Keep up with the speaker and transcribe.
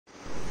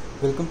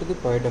Welcome to the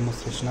project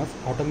demonstration of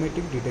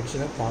automatic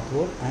detection of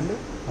pothole and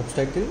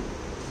obstacle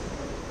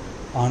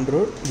on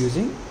road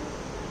using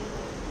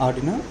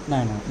Arduino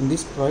Nano. In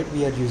this project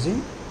we are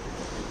using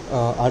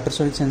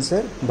ultrasonic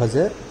sensor,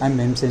 buzzer and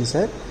MEM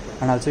sensor,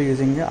 and also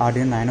using a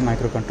Arduino Nano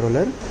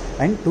microcontroller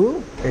and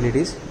two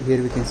LEDs.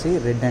 Here we can see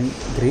red and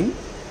green,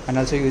 and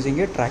also using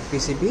a track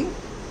PCB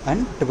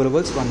and 12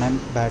 volts 1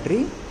 amp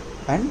battery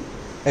and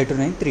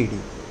 809 3D.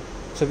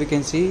 So we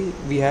can see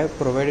we have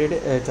provided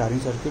a charging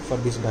circuit for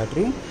this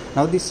battery.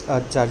 Now this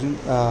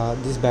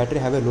this battery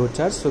have a low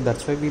charge, so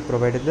that's why we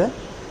provided the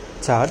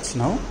charge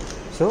now.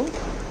 So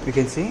we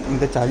can see in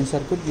the charging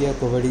circuit we are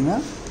providing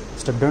a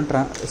step down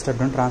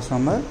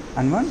transformer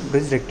and one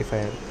bridge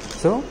rectifier.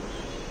 So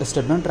the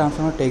step down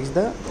transformer takes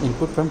the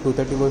input from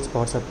 230 volts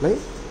power supply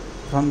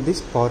from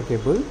this power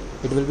cable.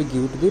 It will be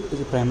given to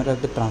the primary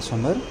of the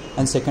transformer,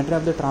 and secondary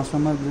of the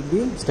transformer will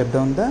be step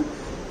down the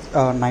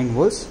 9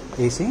 volts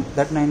AC.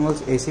 That 9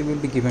 volts AC will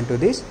be given to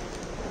this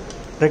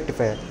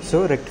rectifier.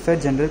 So rectifier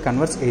generally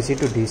converts AC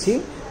to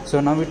DC. So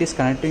now it is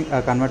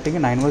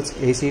converting 9 volts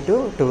AC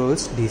to 12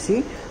 volts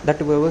DC. That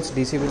 12 volts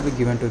DC will be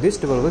given to this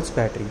 12 volts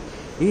battery.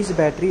 Each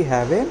battery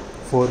have a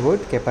 4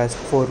 volt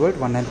capacity, 4 volt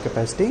 1 amp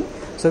capacity.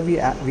 So we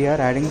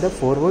are adding the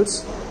 4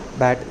 volts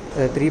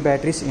 3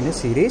 batteries in a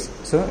series.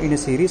 So in a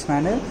series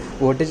manner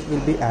voltage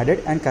will be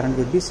added and current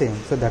will be same.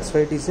 So that's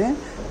why it is a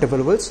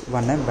 12 volts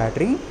 1 amp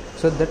battery.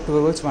 So that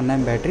 12 volts 1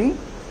 amp battery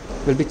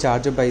will be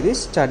charged by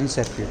this charging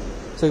circuit.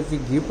 So if we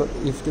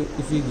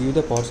give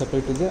the power supply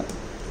to the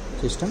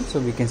system, so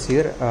we can see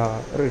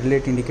the red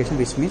light indication,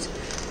 which means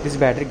this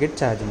battery gets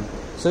charging.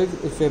 So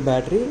if a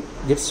battery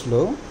gets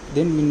slow,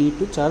 then we need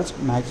to charge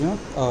maximum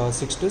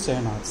 6 to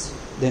 7 hours.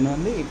 Then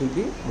only it will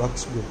be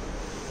works good.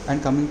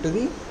 And coming to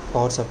the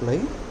power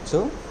supply,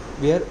 so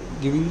we are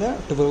giving the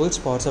 12 volts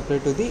power supply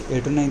to the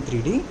 809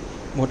 3D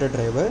motor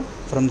driver.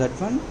 From that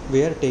one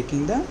we are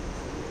taking the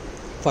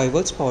 5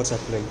 volts power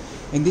supply.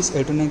 In this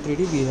 809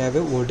 3D we have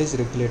a voltage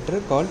regulator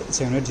called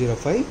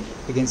 7805.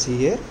 You can see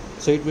here.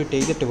 So it will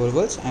take the 12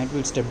 volts and it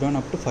will step down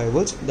up to 5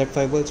 volts. That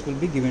 5 volts will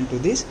be given to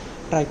this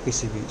track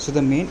PCB. So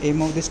the main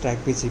aim of this track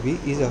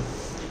PCB is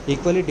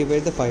equally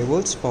divide the 5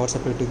 volts power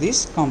supply to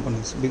these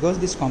components, because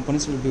these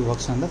components will be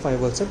works on the 5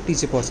 volts of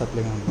DC power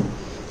supply only.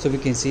 So we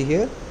can see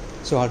here,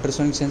 so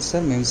ultrasonic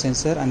sensor, MEM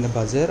sensor and the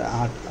buzzer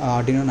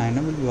Arduino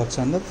Nano will works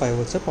on the 5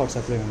 volts of power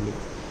supply only.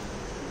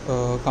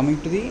 Coming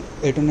to the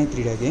 809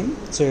 3D again.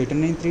 So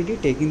 809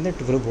 3D taking the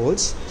 12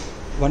 volts,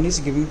 one is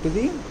giving to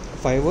the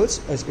 5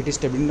 volts as it is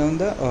stepping down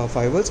the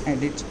 5 volts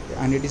and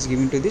it is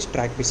giving to this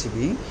track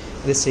PCB.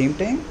 At the same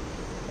time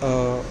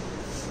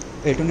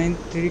 809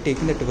 3D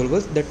taking the 12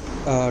 volts, that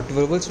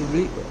 12 volts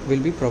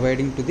will be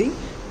providing to the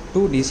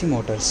two DC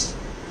motors.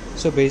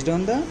 So based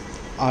on the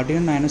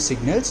Arduino Nano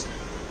signals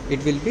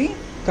it will be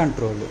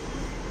controlled.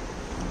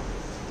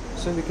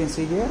 So we can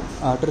see here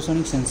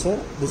ultrasonic sensor.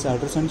 This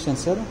ultrasonic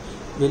sensor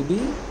will be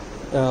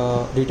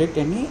detect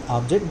any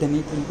object, then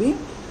it will be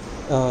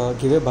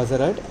give a buzzer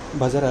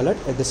alert.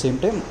 At the same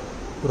time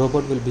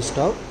robot will be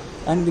stopped,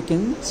 and we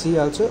can see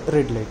also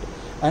red light,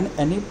 and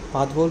any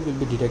pothole will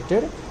be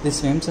detected.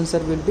 This MEM sensor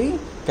will be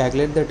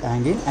calculate that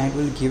angle and it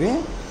will give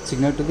a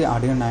signal to the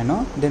Arduino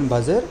Nano, then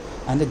buzzer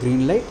and the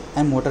green light,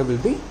 and motor will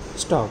be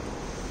stopped.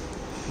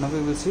 Now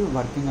we will see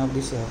working of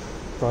this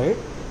project.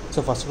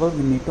 So first of all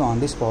we need to on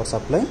this power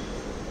supply.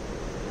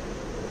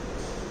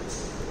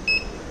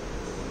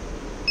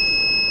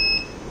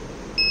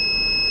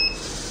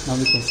 Now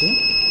we can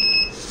see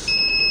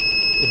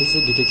it is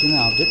detecting an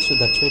object, so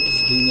that's why it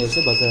is giving as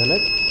a buzzer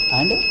alert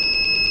and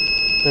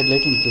red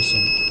light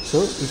indication.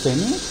 So if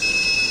any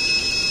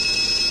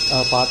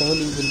pothole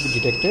will be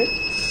detected,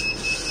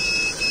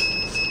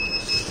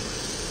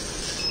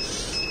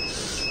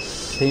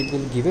 then it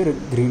will give a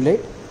green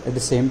light. At the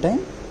same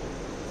time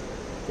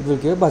it will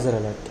give a buzzer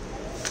alert.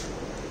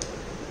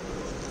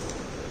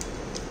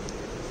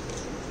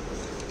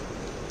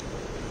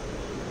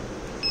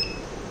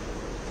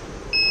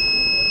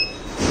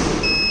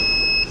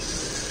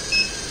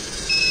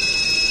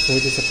 So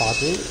it is a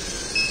pothole.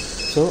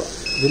 So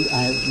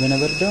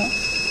whenever the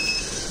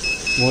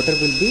motor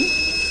will be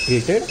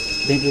treated,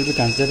 then it will be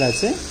considered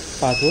as a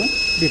pothole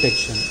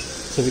detection.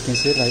 So we can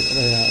see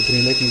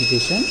green light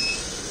indication.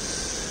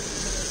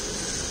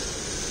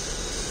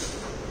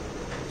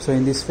 So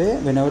in this way,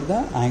 whenever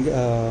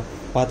the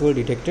pothole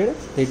detected,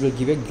 it will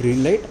give a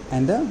green light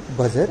and the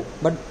buzzer,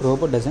 but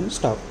robot doesn't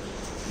stop.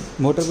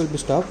 Motor will be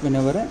stopped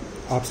whenever an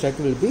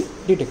obstacle will be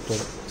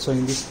detected. So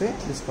in this way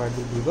this part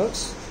will be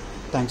works.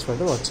 Thanks for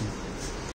the watching.